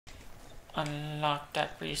Unlock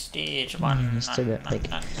that prestige one. Still got like.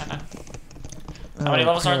 How many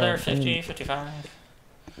levels are there? Crap. 50? 55?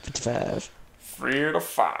 55. 3 to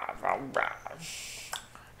 5. Alright.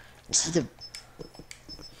 See the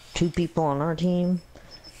 2 people on our team,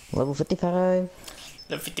 level 55.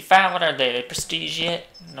 The 55, what are they? Prestige yet?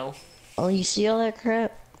 No. Oh, you see all that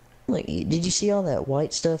crap? Like, did you see all that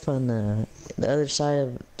white stuff on the other side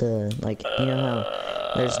of the, like, you know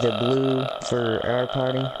how there's the blue for our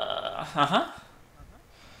party? Uh-huh.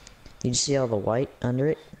 Did you see all the white under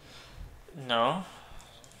it? No.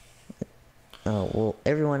 Oh, well,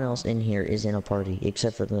 everyone else in here is in a party,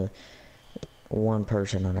 except for the one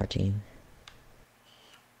person on our team.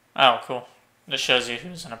 Oh, cool. This shows you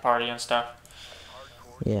who's in a party and stuff.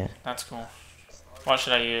 Yeah. That's cool. What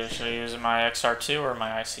should I use? Should I use my XR2 or my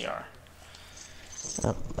ICR?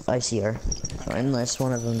 ICR. Unless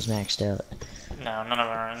one of them's maxed out. No, none of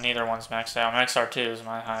them. Neither one's maxed out. My XR2 is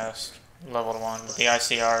my highest leveled one, but the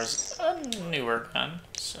ICR is a newer gun.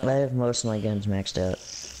 So. I have most of my guns maxed out.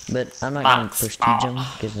 But I'm not going to prestige them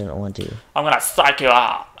because I don't want to. I'm gonna psych you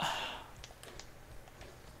out.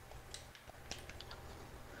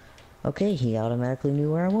 Okay, he automatically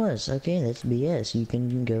knew where I was. Okay, that's BS. You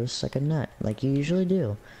can go suck a nut, like you usually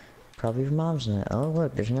do. Probably your mom's nut. Oh,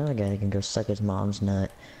 look, there's another guy that can go suck his mom's nut.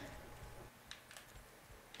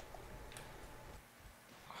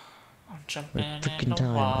 I'm jumping in Freaking the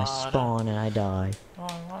time, water. I spawn and I die.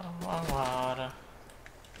 Water.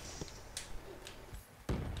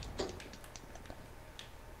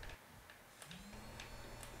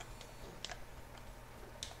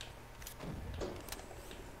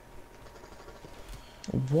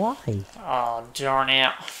 Why? Oh, darn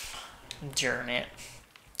it. Darn it.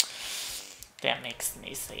 That makes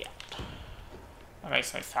me sad. That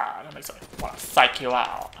makes me sad. That makes me want to psych you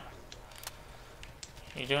out.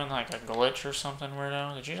 You doing like a glitch or something,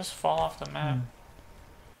 weirdo? Did you just fall off the map?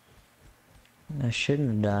 I shouldn't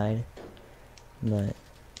have died. But...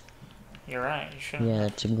 You're right, you shouldn't. yeah,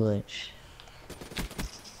 it's a glitch.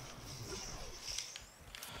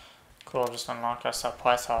 Cool, just unlock us a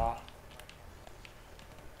plateau.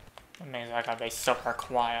 That means I gotta be super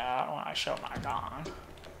quiet when I show my gun.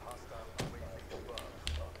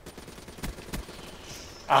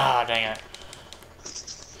 Ah, dang it.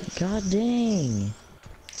 God dang!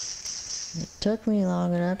 It took me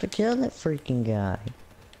long enough to kill that freaking guy.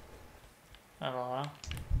 LOL.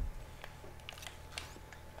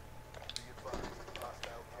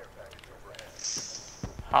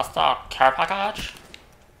 Hostile care package?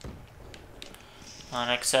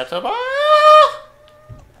 Unacceptable!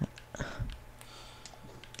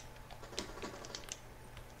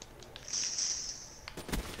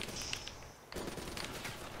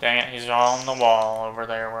 Dang it, he's all on the wall over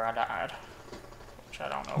there where I died. Which I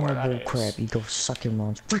don't know where that is. Oh, crap, you go suck your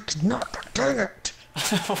mom's freaking nut, dang it!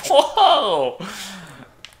 Whoa!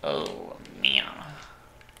 Oh, man.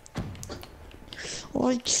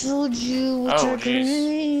 I killed you with Oh, your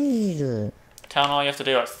grenade! Tell them all you have to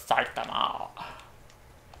do is psych them out.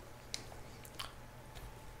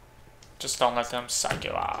 Just don't let them psych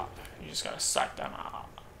you out. You just gotta psych them out.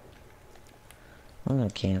 I'm gonna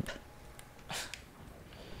camp.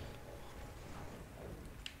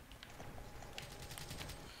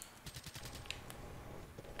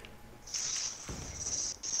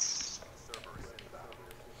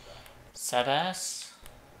 Sebas?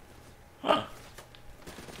 Huh.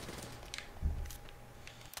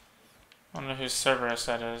 I wonder whose Cerberus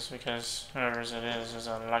that is, because whoever's it is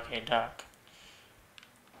a lucky duck.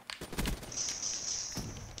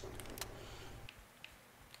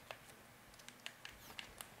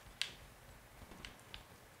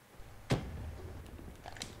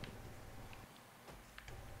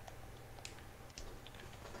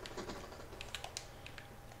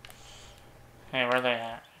 Hey, where are they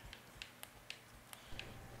at?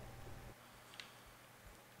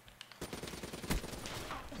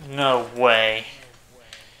 No way.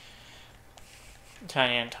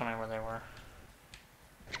 Tanya, tell me where they were.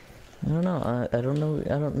 I don't know. I don't know.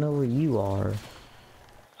 I don't know where you are.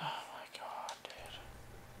 Oh my god, dude.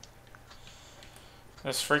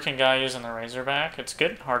 This freaking guy using the Razorback. It's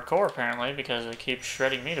good hardcore apparently because it keeps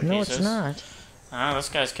shredding me to pieces. No, it's not. This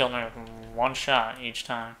guy's killed me with one shot each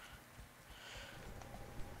time.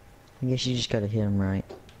 I guess you just gotta hit him right.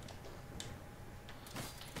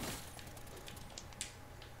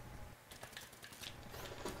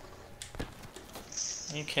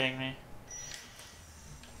 Are you kidding me?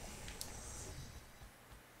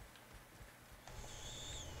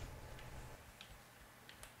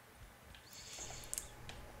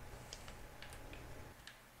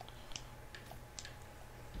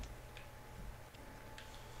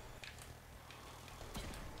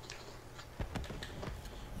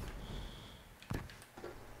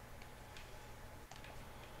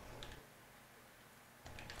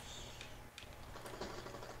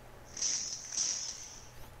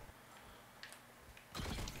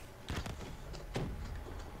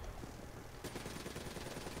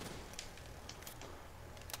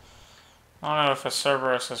 I don't know if a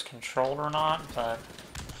Cerberus is controlled or not, but...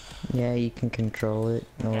 Yeah, you can control it.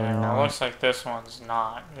 Or yeah, well, not. it looks like this one's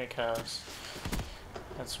not, because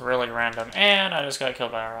it's really random. And I just got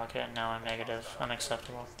killed by a rocket, and now I'm negative.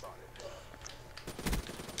 Unacceptable.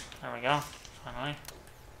 There we go, finally.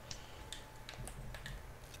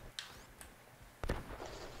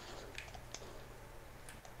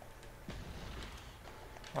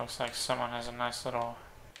 Looks like someone has a nice little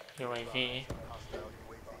UAV.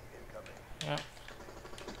 Yep.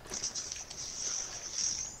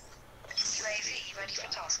 UAV ready for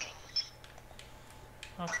tasking.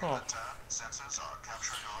 Oh, cool. Sensors are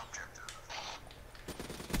capturing our objective.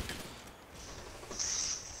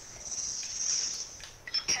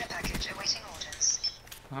 Care package awaiting orders.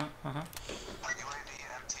 Uh-huh. UAV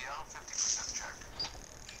MTL 50% check.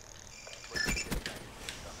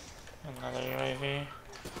 Another UAV.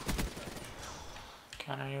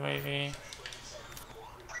 Counter UAV.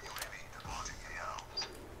 UAV departing AO.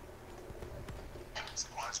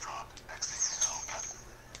 Supplies dropped. Exiting AO.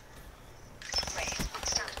 Wraith,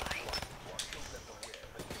 stand by.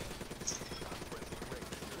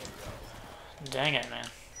 Dang it, man.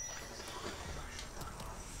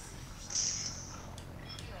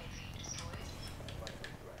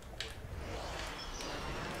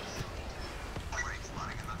 Wraith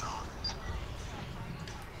running in the dark.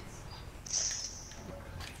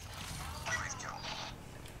 Wraith kill.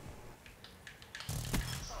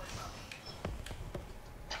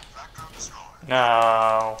 Background destroyed.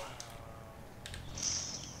 No.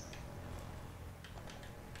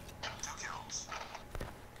 2 kills.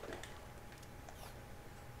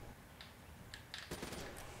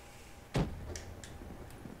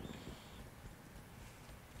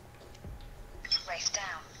 Wraith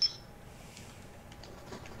down.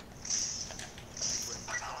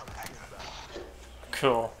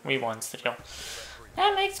 Cool. We won still.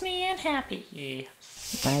 That makes me unhappy.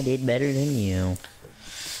 I did better than you.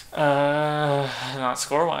 Not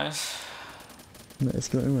score-wise. Let's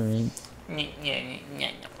go right.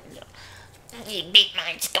 You beat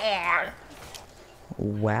my score.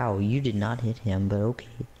 Wow, you did not hit him, but okay.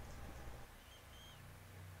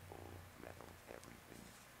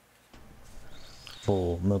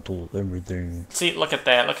 Full metal everything. See, look at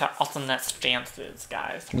that. Look how awesome that stance is,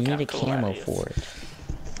 guys. You Look how need a cool camo that is. for it.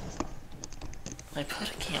 I put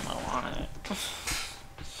a camo on it.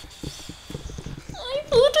 I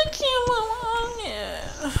put a camo on it.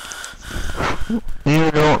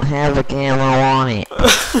 You don't have a camo on it.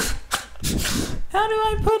 How do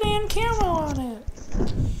I put in camo on it?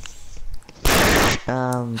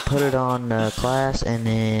 Put it on class and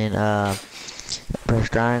then press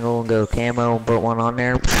triangle and go camo and put one on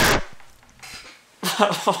there.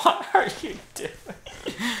 What are you doing?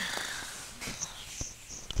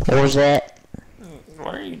 What was that?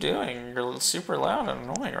 What are you doing? You're super loud and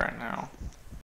annoying right now.